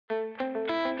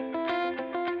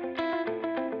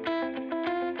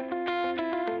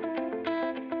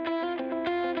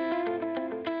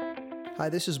Hi,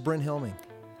 this is Bryn Hilming.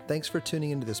 Thanks for tuning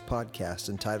into this podcast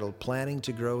entitled Planning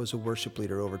to Grow as a Worship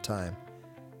Leader Over Time.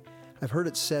 I've heard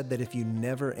it said that if you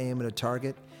never aim at a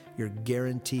target, you're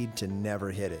guaranteed to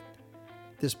never hit it.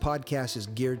 This podcast is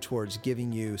geared towards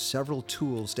giving you several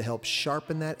tools to help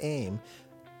sharpen that aim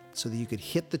so that you could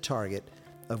hit the target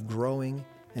of growing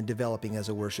and developing as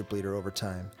a worship leader over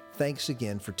time. Thanks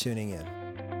again for tuning in.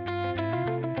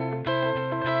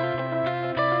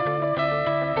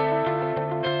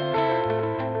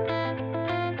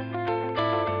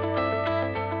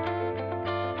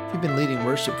 If you've been leading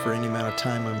worship for any amount of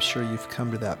time, I'm sure you've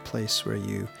come to that place where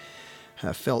you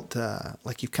have felt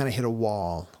like you've kind of hit a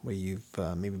wall, where you've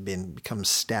maybe become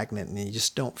stagnant and you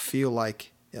just don't feel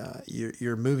like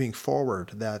you're moving forward,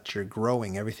 that you're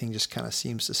growing. Everything just kind of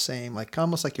seems the same, like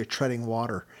almost like you're treading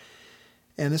water.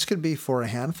 And this could be for a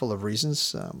handful of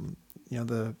reasons.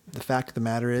 The fact of the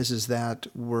matter is that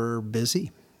we're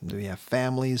busy. We have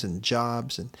families and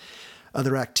jobs and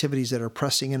other activities that are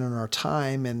pressing in on our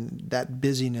time, and that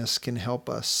busyness can help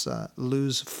us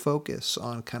lose focus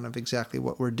on kind of exactly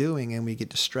what we're doing, and we get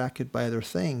distracted by other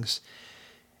things.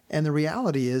 And the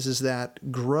reality is that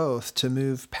growth, to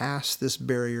move past this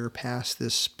barrier, past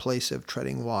this place of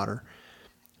treading water,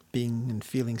 being and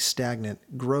feeling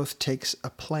stagnant, growth takes a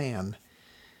plan.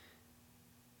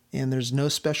 And there's no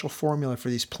special formula for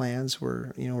these plans.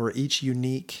 We're each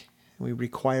unique. We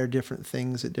require different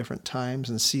things at different times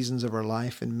and seasons of our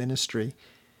life and ministry.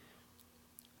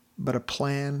 But a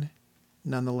plan,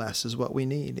 nonetheless, is what we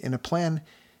need. In a plan,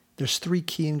 there's three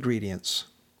key ingredients: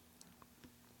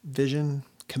 vision,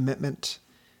 commitment,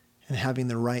 and having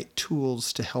the right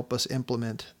tools to help us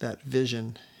implement that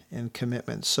vision and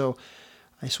commitment. So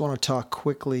I just want to talk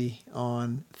quickly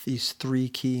on these three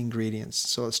key ingredients.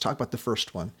 So let's talk about the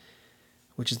first one,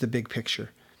 which is the big picture.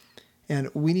 And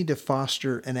we need to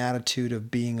foster an attitude of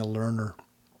being a learner.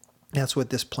 That's what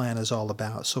this plan is all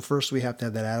about. So first we have to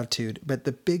have that attitude. But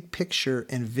the big picture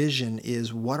and vision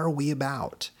is, what are we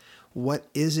about? What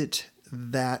is it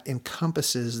that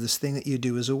encompasses this thing that you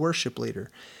do as a worship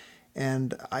leader?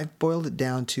 And I've boiled it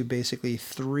down to basically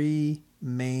three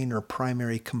main or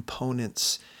primary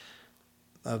components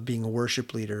of being a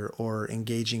worship leader or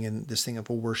engaging in this thing of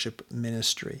a worship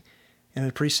ministry. And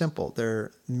it's pretty simple.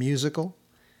 They're musical,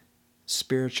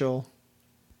 spiritual,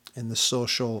 and the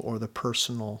social or the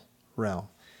personal realm.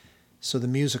 So the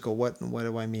musical, what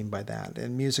do I mean by that?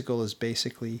 And musical is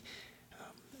basically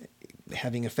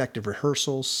having effective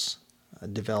rehearsals,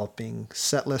 developing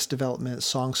set list development,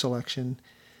 song selection,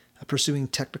 pursuing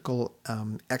technical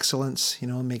excellence,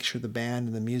 make sure the band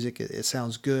and the music, it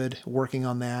sounds good, working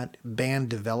on that. Band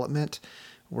development,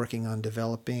 working on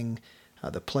developing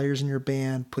the players in your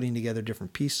band, putting together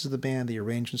different pieces of the band, the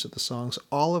arrangements of the songs.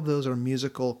 All of those are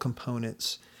musical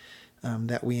components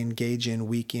that we engage in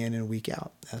and week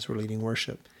out as we're leading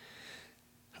worship.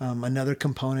 Another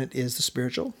component is the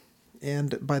spiritual.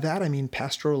 And by that, I mean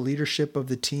pastoral leadership of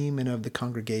the team and of the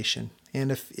congregation.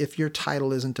 And if your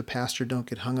title isn't a pastor, don't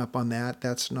get hung up on that.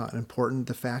 That's not important.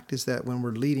 The fact is that when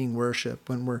we're leading worship,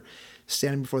 when we're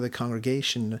standing before the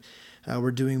congregation,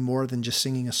 we're doing more than just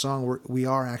singing a song. We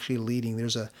are actually leading.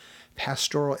 There's a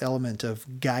pastoral element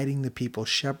of guiding the people,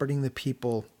 shepherding the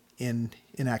people in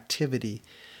activity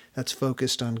that's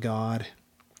focused on God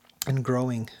and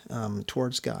growing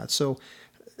towards God. So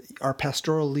our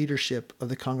pastoral leadership of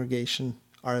the congregation,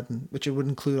 which it would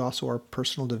include also our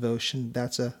personal devotion,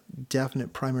 that's a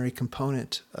definite primary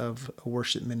component of a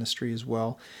worship ministry as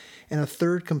well. And a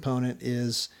third component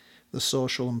is the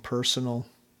social and personal,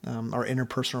 our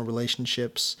interpersonal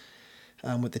relationships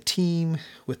with the team,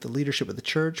 with the leadership of the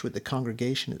church, with the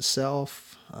congregation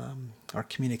itself, our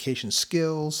communication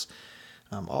skills,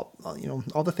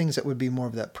 all the things that would be more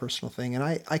of that personal thing. And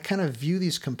I kind of view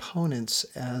these components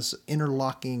as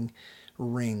interlocking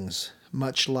rings,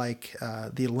 much like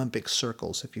the Olympic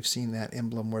circles, if you've seen that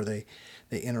emblem where they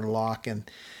interlock. And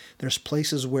there's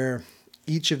places where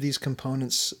each of these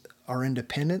components are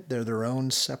independent. They're their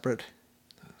own separate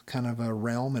kind of a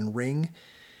realm and ring,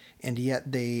 and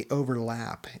yet they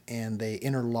overlap and they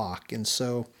interlock. And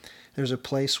so there's a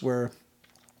place where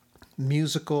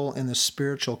musical and the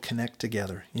spiritual connect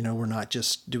together. We're not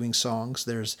just doing songs.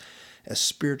 There's a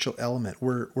spiritual element.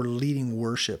 We're leading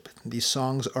worship. These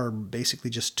songs are basically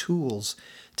just tools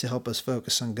to help us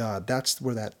focus on God. That's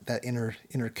where that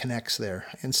interconnects there.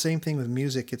 And same thing with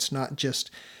music. It's not just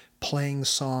playing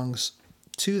songs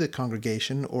to the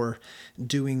congregation or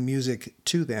doing music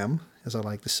to them, as I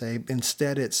like to say.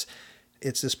 Instead, it's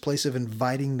this place of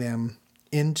inviting them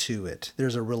into it.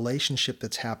 There's a relationship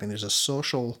that's happening. There's a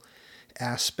social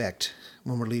aspect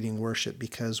when we're leading worship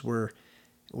because we're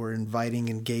We're inviting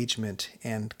engagement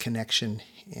and connection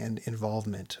and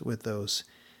involvement with those,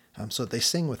 so that they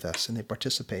sing with us and they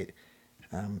participate.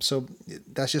 So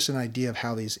that's just an idea of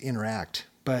how these interact.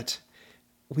 But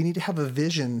we need to have a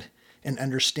vision and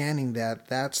understanding that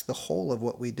that's the whole of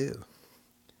what we do.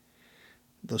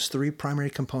 Those three primary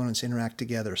components interact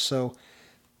together. So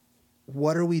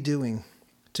what are we doing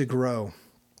to grow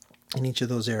in each of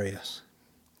those areas?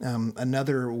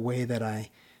 Another way that I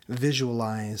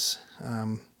visualize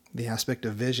the aspect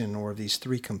of vision, or these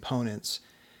three components,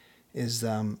 is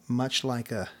much like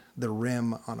the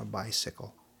rim on a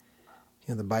bicycle.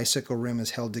 The bicycle rim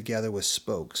is held together with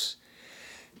spokes.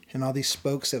 And all these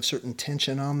spokes have certain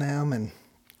tension on them. And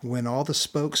when all the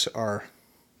spokes are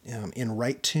in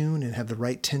right tune and have the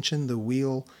right tension, the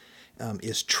wheel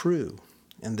is true.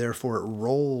 And therefore it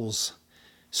rolls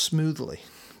smoothly.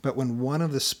 But when one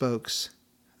of the spokes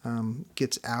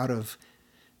gets out of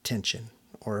tension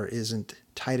or isn't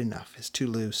tight enough, is too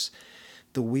loose,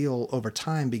 the wheel over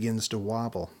time begins to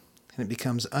wobble and it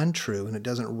becomes untrue and it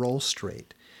doesn't roll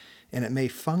straight. And it may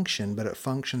function, but it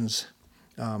functions,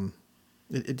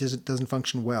 it doesn't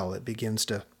function well. It begins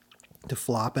to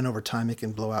flop, and over time it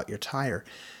can blow out your tire.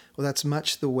 Well, that's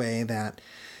much the way that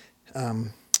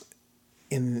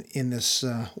in this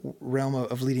realm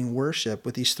of leading worship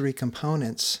with these three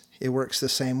components, it works the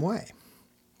same way.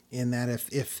 In that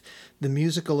if the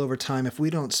musical over time, if we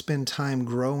don't spend time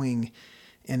growing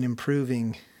and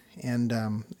improving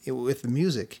and with the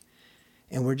music,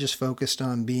 and we're just focused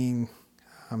on being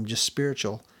just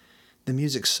spiritual, the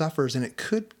music suffers, and it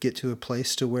could get to a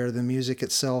place to where the music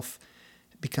itself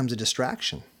becomes a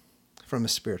distraction from the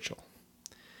spiritual.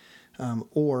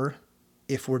 Or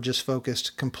if we're just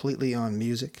focused completely on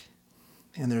music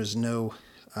and there's no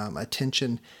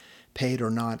attention paid, or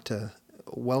not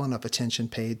well enough attention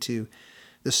paid to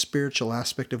the spiritual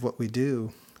aspect of what we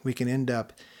do, we can end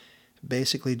up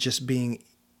basically just being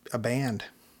a band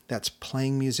that's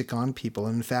playing music on people.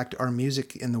 And in fact, our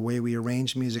music and the way we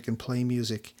arrange music and play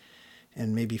music,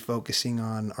 and maybe focusing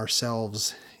on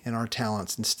ourselves and our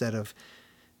talents instead of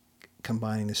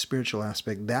combining the spiritual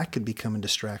aspect, that could become a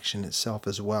distraction itself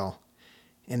as well.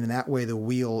 And in that way, the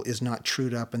wheel is not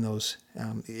trued up, and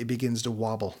it begins to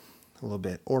wobble a little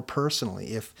bit. Or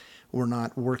personally, if we're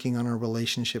not working on our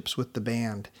relationships with the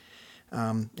band,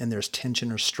 and there's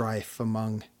tension or strife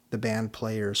among the band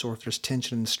players, or if there's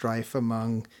tension and strife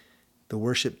among the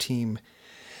worship team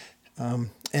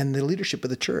and the leadership of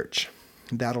the church,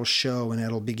 that'll show and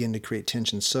it'll begin to create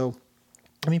tension. So,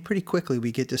 pretty quickly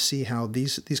we get to see how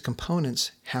these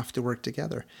components have to work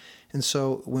together. And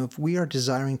so if we are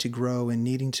desiring to grow and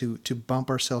needing to bump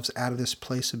ourselves out of this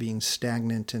place of being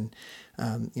stagnant and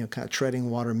kind of treading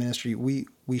water ministry,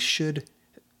 we should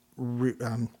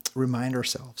remind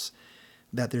ourselves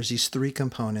that there's these three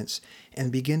components,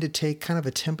 and begin to take kind of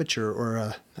a temperature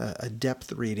or a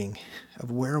depth reading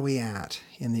of where are we at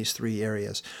in these three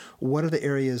areas. What are the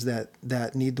areas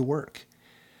that need the work?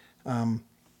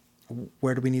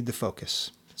 Where do we need the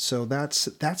focus? So that's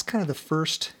kind of the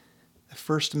first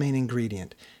main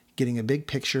ingredient: getting a big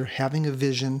picture, having a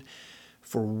vision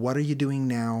for what are you doing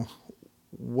now,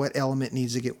 what element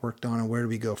needs to get worked on, and where do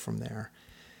we go from there.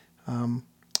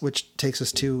 Which takes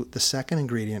us to the second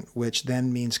ingredient, which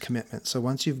then means commitment. So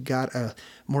once you've got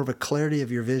more of a clarity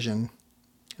of your vision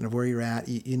and of where you're at,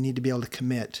 you need to be able to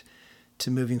commit to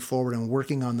moving forward and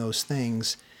working on those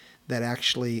things that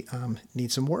actually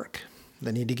need some work,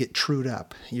 that need to get trued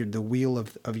up. The wheel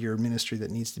of your ministry that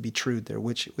needs to be trued there,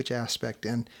 which aspect.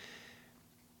 And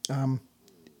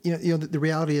the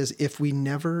reality is, if we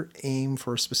never aim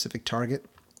for a specific target,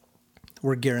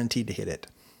 we're guaranteed to hit it.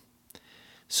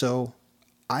 So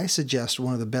I suggest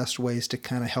one of the best ways to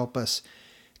kind of help us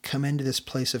come into this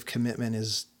place of commitment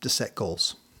is to set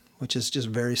goals, which is just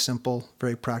very simple,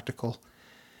 very practical.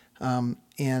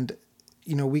 And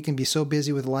we can be so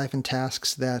busy with life and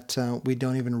tasks that we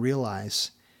don't even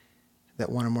realize that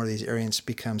one or more of these areas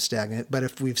become stagnant. But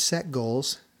if we've set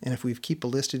goals, and if we keep a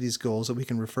list of these goals that we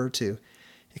can refer to,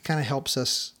 it kind of helps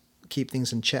us keep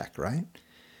things in check, right?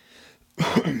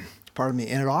 Pardon me.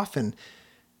 And it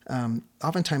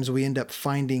oftentimes we end up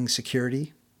finding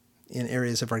security in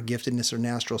areas of our giftedness or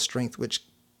natural strength, which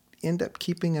end up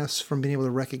keeping us from being able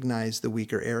to recognize the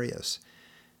weaker areas.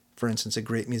 For instance, a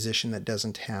great musician that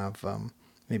doesn't have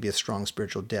maybe a strong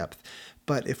spiritual depth.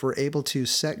 But if we're able to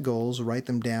set goals, write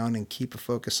them down, and keep a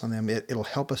focus on them, it'll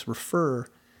help us refer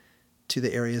to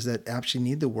the areas that actually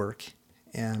need the work,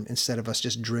 and instead of us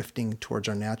just drifting towards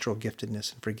our natural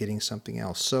giftedness and forgetting something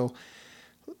else. So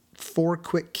 4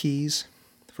 quick keys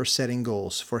for setting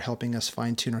goals, for helping us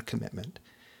fine-tune our commitment.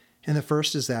 And the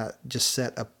first is that just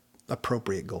set up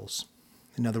appropriate goals.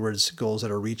 In other words, goals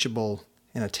that are reachable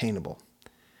and attainable.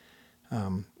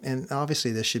 And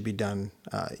obviously this should be done,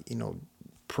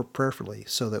 prayerfully,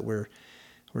 so that we're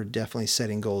definitely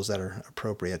setting goals that are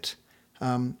appropriate.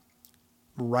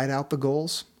 Write out the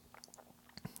goals.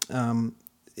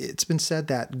 It's been said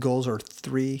that goals are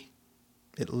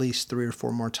at least three or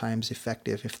four more times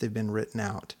effective if they've been written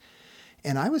out.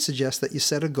 And I would suggest that you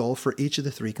set a goal for each of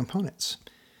the three components.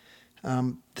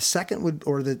 The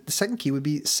second key would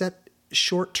be set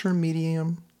short-term,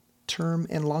 medium-term,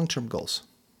 and long-term goals.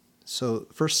 So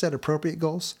first set appropriate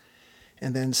goals,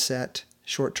 and then set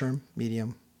short-term,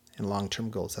 medium, and long-term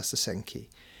goals. That's the second key.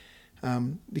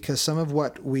 Because some of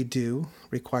what we do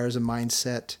requires a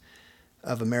mindset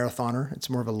of a marathoner. It's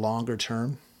more of a longer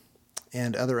term.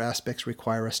 And other aspects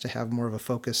require us to have more of a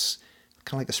focus,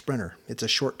 kind of like a sprinter. It's a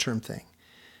short-term thing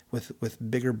with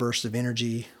bigger bursts of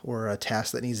energy, or a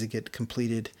task that needs to get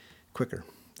completed quicker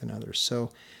than others.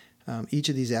 So each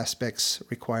of these aspects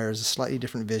requires a slightly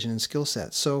different vision and skill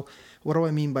set. So what do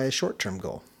I mean by a short-term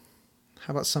goal?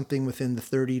 How about something within the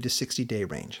 30 to 60-day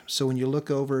range? So when you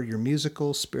look over your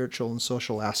musical, spiritual, and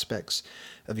social aspects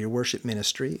of your worship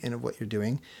ministry and of what you're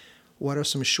doing, what are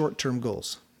some short-term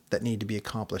goals that need to be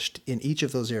accomplished in each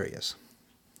of those areas?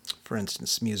 For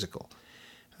instance, musical.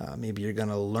 Maybe you're going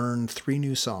to learn 3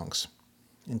 new songs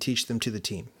and teach them to the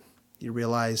team. You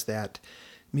realize that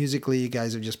musically you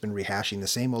guys have just been rehashing the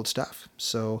same old stuff.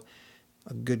 So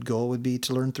a good goal would be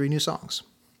to learn 3 new songs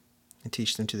and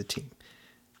teach them to the team.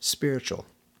 Spiritual.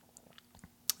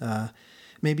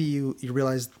 Maybe you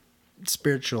realize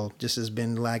spiritual just has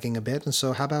been lagging a bit. And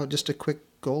so how about just a quick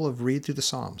goal of read through the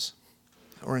Psalms,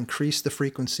 or increase the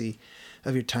frequency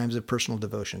of your times of personal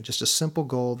devotion? Just a simple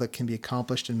goal that can be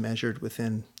accomplished and measured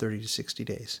within 30 to 60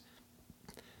 days.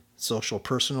 Social,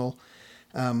 personal.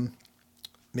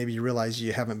 Maybe you realize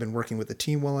you haven't been working with the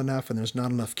team well enough and there's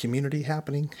not enough community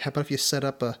happening. How about if you set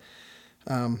up a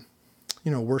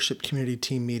worship community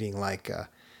team meeting, like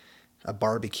a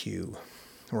barbecue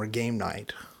or a game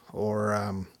night, or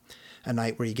a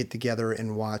night where you get together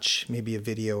and watch maybe a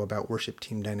video about worship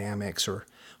team dynamics, or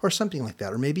something like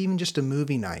that, or maybe even just a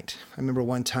movie night. I remember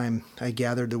one time I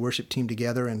gathered the worship team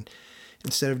together, and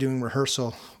instead of doing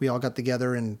rehearsal, we all got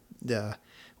together and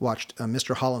watched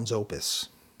Mr. Holland's Opus,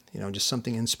 just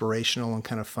something inspirational and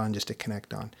kind of fun just to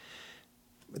connect on.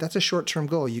 But that's a short-term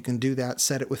goal. You can do that,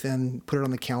 put it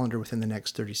on the calendar within the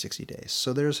next 30, 60 days.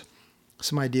 So there's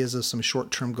some ideas of some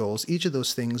short-term goals. Each of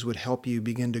those things would help you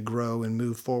begin to grow and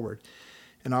move forward.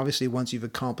 And obviously, once you've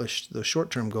accomplished those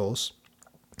short-term goals,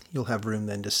 you'll have room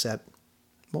then to set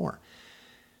more.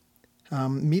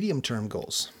 Medium-term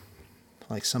goals,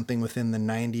 like something within the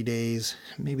 90 days,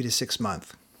 maybe to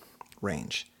 6-month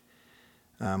range.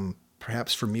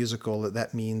 Perhaps for musical,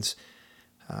 that means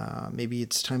maybe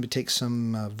it's time to take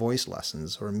some voice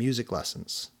lessons or music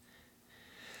lessons.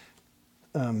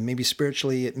 Maybe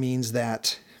spiritually, it means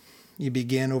that you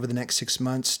begin over the next 6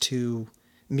 months to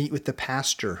meet with the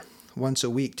pastor once a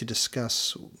week to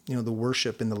discuss, the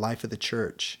worship in the life of the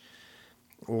church.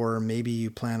 Or maybe you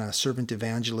plan a servant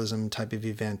evangelism type of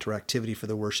event or activity for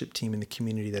the worship team in the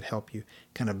community that help you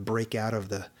kind of break out of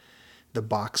the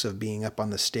box of being up on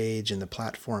the stage and the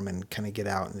platform and kind of get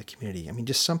out in the community. I mean,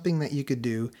 just something that you could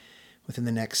do within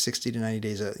the next 60 to 90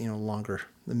 days, longer,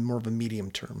 more of a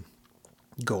medium-term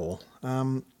goal.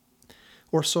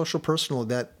 Or social, personal,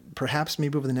 that perhaps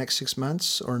maybe over the next 6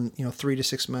 months, or 3 to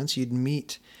 6 months, you'd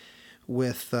meet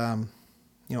with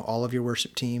all of your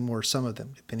worship team, or some of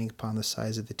them, depending upon the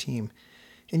size of the team,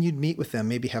 and you'd meet with them,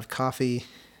 maybe have coffee,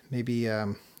 maybe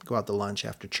go out to lunch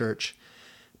after church,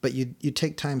 but you'd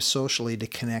take time socially to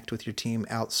connect with your team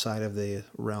outside of the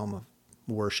realm of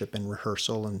worship and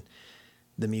rehearsal and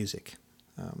the music.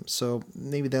 So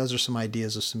maybe those are some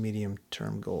ideas of some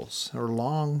medium-term goals or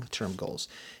long-term goals.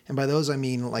 And by those, I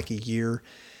mean like a year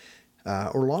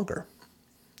or longer.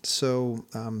 So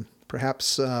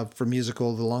perhaps for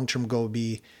musical, the long-term goal would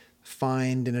be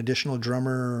find an additional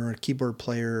drummer or keyboard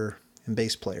player and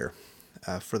bass player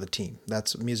for the team.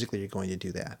 That's musically, you're going to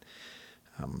do that.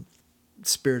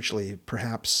 Spiritually,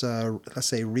 perhaps, let's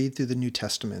say, read through the New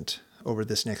Testament over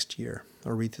this next year,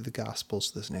 or read through the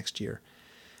Gospels this next year.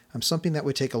 Something that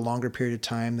would take a longer period of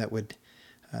time,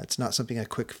 it's not something a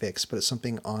quick fix, but it's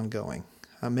something ongoing.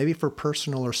 Maybe for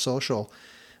personal or social,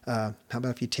 how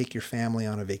about if you take your family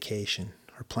on a vacation,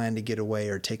 or plan to get away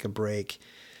or take a break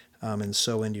and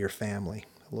sow into your family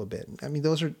a little bit? I mean,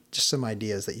 those are just some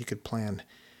ideas that you could plan.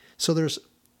 So there's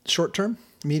short-term,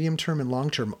 medium-term, and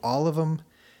long-term. All of them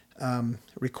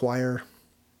require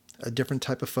a different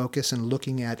type of focus and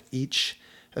looking at each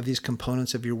of these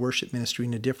components of your worship ministry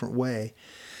in a different way.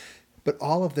 But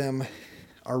all of them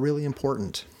are really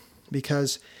important,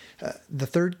 because the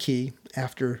third key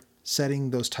after setting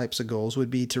those types of goals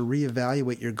would be to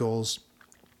reevaluate your goals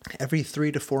every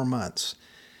 3 to 4 months.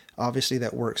 Obviously,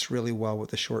 that works really well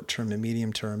with the short term and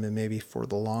medium term, and maybe for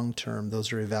the long term,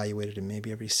 those are evaluated in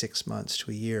maybe every 6 months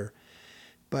to a year.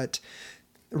 But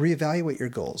reevaluate your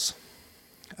goals.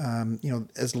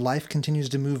 As life continues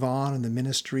to move on and the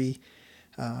ministry,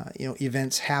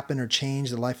 events happen or change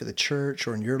the life of the church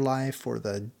or in your life, or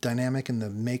the dynamic and the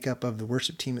makeup of the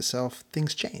worship team itself,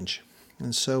 things change.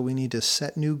 And so we need to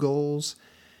set new goals.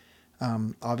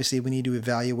 Obviously, we need to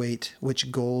evaluate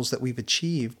which goals that we've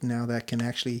achieved now that can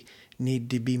actually need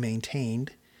to be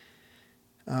maintained,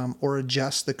 or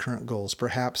adjust the current goals.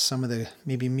 Perhaps some of the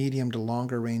maybe medium to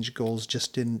longer range goals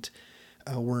just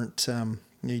weren't,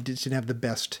 you didn't have the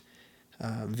best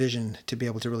vision to be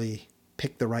able to really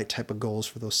pick the right type of goals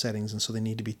for those settings, and so they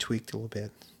need to be tweaked a little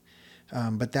bit.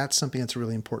 But that's something that's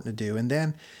really important to do. And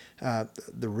then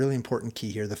the really important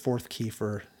key here, the fourth key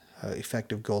for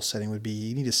effective goal setting, would be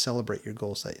you need to celebrate your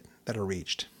goals that are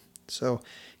reached. So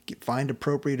find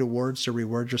appropriate awards to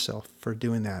reward yourself for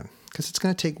doing that, because it's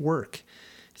going to take work.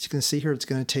 As you can see here, it's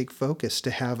going to take focus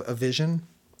to have a vision,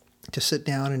 to sit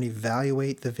down and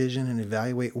evaluate the vision and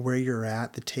evaluate where you're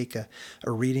at, to take a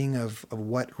reading of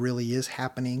what really is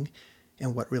happening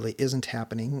and what really isn't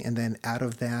happening, and then out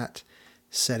of that,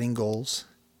 setting goals,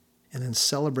 and then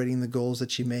celebrating the goals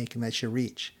that you make and that you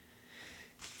reach.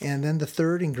 And then the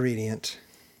third ingredient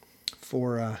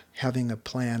for having a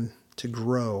plan to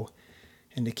grow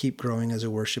and to keep growing as a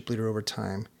worship leader over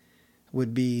time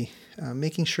would be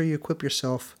making sure you equip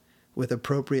yourself with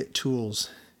appropriate tools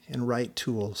and right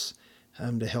tools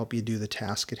to help you do the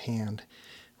task at hand,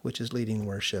 which is leading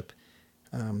worship,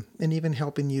 and even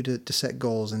helping you to set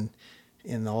goals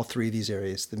in all three of these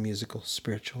areas: the musical,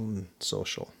 spiritual, and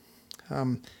social.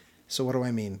 So what do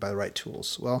I mean by the right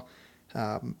tools? Well,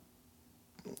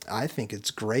 I think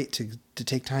it's great to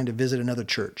take time to visit another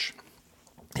church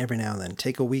every now and then.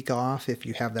 Take a week off if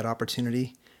you have that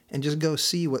opportunity, and just go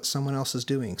see what someone else is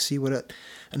doing. See what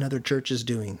another church is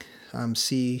doing.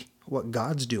 See what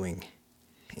God's doing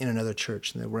in another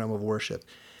church in the realm of worship.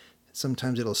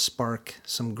 Sometimes it'll spark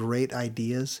some great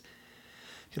ideas.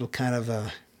 It'll kind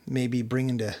of maybe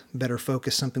bring into better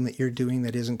focus something that you're doing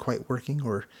that isn't quite working,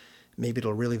 or maybe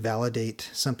it'll really validate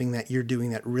something that you're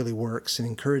doing that really works and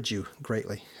encourage you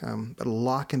greatly. But a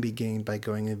lot can be gained by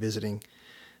going and visiting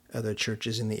other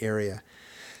churches in the area.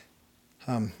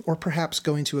 Or perhaps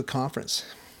going to a conference,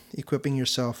 equipping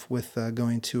yourself with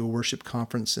going to a worship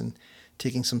conference and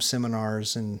taking some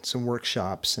seminars and some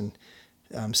workshops, and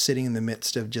sitting in the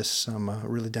midst of just some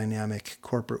really dynamic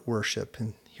corporate worship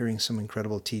and hearing some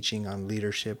incredible teaching on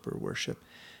leadership or worship.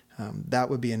 That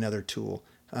would be another tool.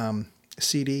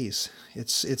 CDs.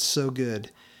 It's so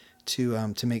good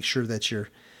to make sure that you're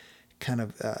kind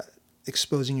of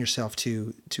exposing yourself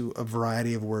to a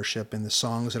variety of worship and the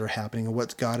songs that are happening and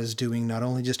what God is doing, not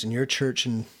only just in your church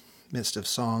in the midst of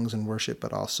songs and worship,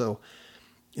 but also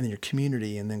in your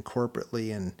community, and then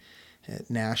corporately and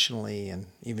nationally and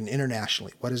even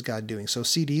internationally. What is God doing? So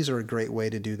CDs are a great way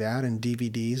to do that, and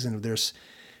DVDs.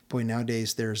 And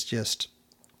nowadays there's just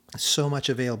so much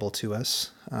available to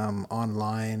us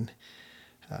online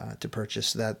to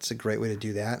purchase. That's a great way to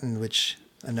do that. And which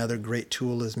another great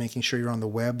tool is making sure you're on the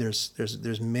web.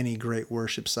 There's many great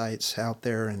worship sites out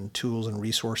there and tools and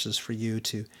resources for you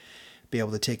to be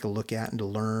able to take a look at and to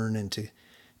learn and to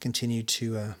continue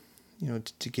to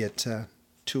to get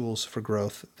tools for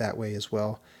growth that way as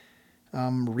well.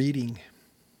 Reading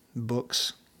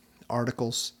books,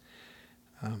 articles,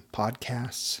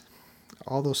 podcasts,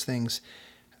 all those things,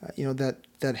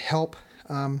 that help.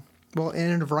 And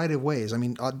in a variety of ways. I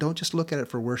mean, don't just look at it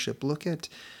for worship. Look at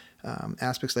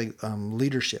aspects like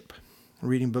leadership,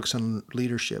 reading books on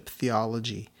leadership,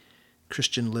 theology,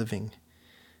 Christian living.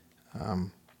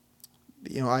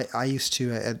 I used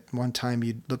to, at one time,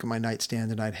 you'd look at my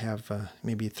nightstand and I'd have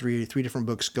maybe three different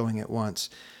books going at once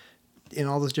in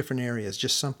all those different areas,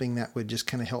 just something that would just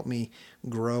kind of help me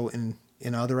grow in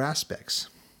other aspects,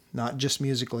 not just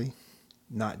musically,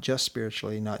 not just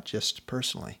spiritually, not just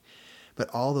personally, but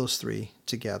all those three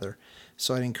together.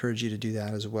 So I'd encourage you to do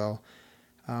that as well.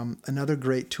 Another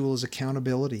great tool is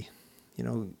accountability.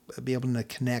 Be able to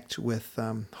connect with,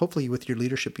 hopefully with your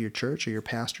leadership of your church or your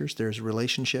pastors. There's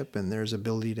relationship and there's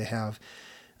ability to have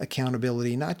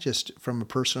accountability, not just from a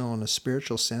personal and a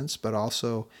spiritual sense, but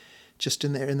also just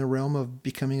in the realm of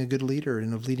becoming a good leader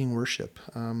and of leading worship.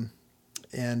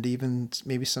 And even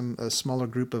maybe a smaller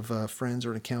group of friends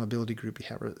or an accountability group you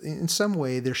have. In some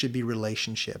way, there should be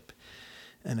relationship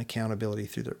and accountability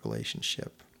through that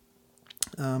relationship.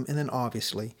 And then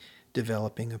obviously,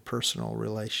 developing a personal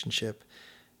relationship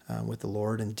with the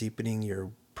Lord and deepening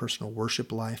your personal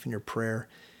worship life and your prayer,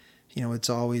 it's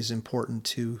always important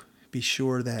to be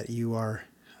sure that you are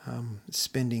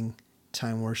spending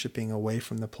time worshiping away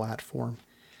from the platform.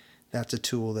 That's a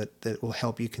tool that will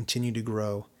help you continue to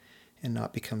grow and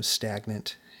not become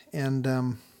stagnant.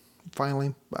 And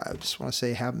finally, I just want to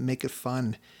say, make it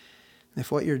fun.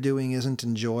 If what you're doing isn't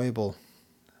enjoyable,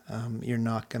 you're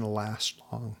not going to last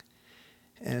long.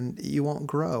 And you won't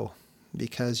grow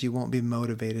because you won't be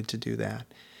motivated to do that.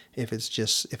 If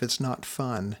it's not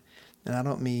fun, and I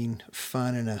don't mean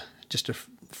fun in just a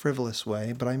frivolous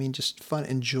way, but I mean just fun,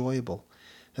 enjoyable,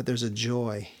 that there's a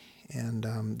joy,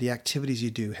 and the activities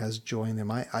you do has joy in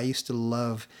them. I used to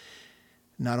love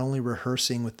not only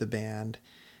rehearsing with the band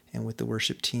and with the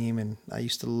worship team, and I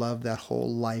used to love that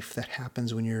whole life that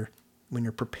happens when you're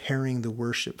preparing the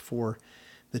worship for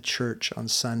the church on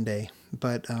Sunday.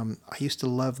 But I used to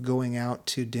love going out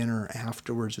to dinner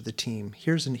afterwards with the team.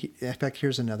 Here's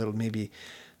another, maybe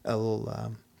a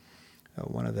little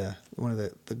one of the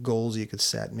goals you could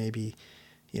set. Maybe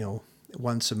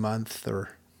once a month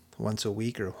or once a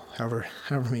week, or however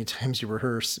many times you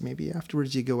rehearse. Maybe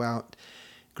afterwards you go out,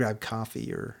 grab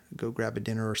coffee, or go grab a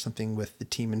dinner or something with the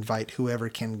team. Invite whoever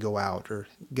can go out or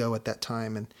go at that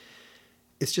time, and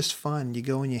it's just fun. You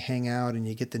go and you hang out and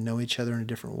you get to know each other in a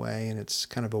different way, and it's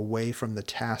kind of away from the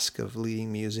task of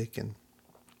leading music. And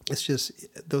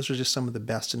those are just some of the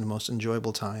best and the most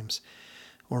enjoyable times.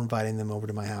 Or inviting them over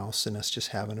to my house and us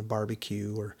just having a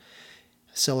barbecue, or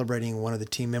celebrating one of the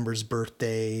team members'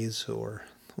 birthdays, or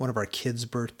one of our kids'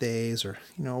 birthdays, or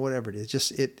whatever it is.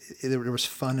 There was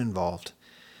fun involved,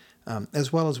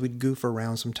 as well as we'd goof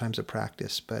around sometimes at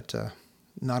practice, but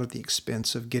not at the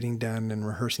expense of getting done and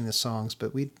rehearsing the songs,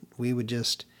 but we'd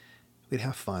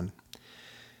have fun.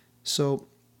 So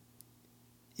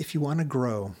if you want to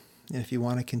grow, and if you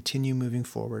want to continue moving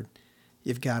forward,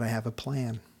 you've got to have a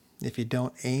plan. If you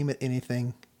don't aim at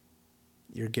anything,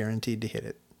 you're guaranteed to hit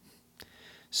it.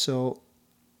 So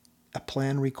a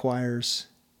plan requires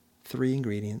 3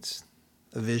 ingredients: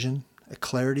 a vision, a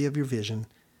clarity of your vision.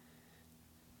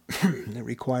 It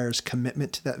requires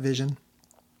commitment to that vision.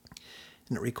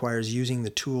 And it requires using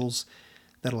the tools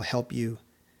that'll help you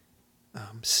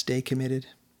stay committed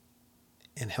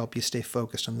and help you stay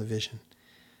focused on the vision.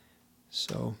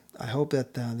 So I hope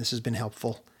that this has been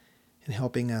helpful in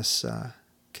helping us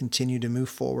continue to move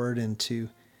forward and to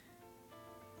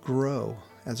grow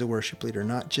as a worship leader,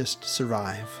 not just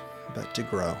survive, but to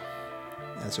grow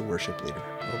as a worship leader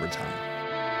over time.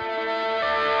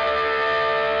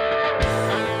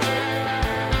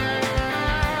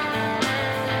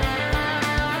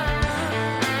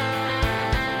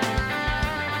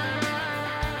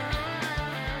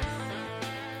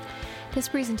 This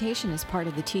presentation is part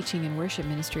of the teaching and worship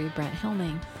ministry of Brent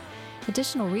Helming.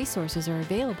 Additional resources are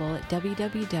available at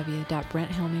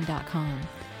www.brenthelming.com.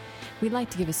 We'd like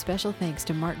to give a special thanks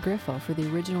to Mark Griffo for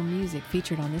the original music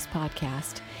featured on this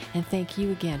podcast, and thank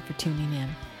you again for tuning in.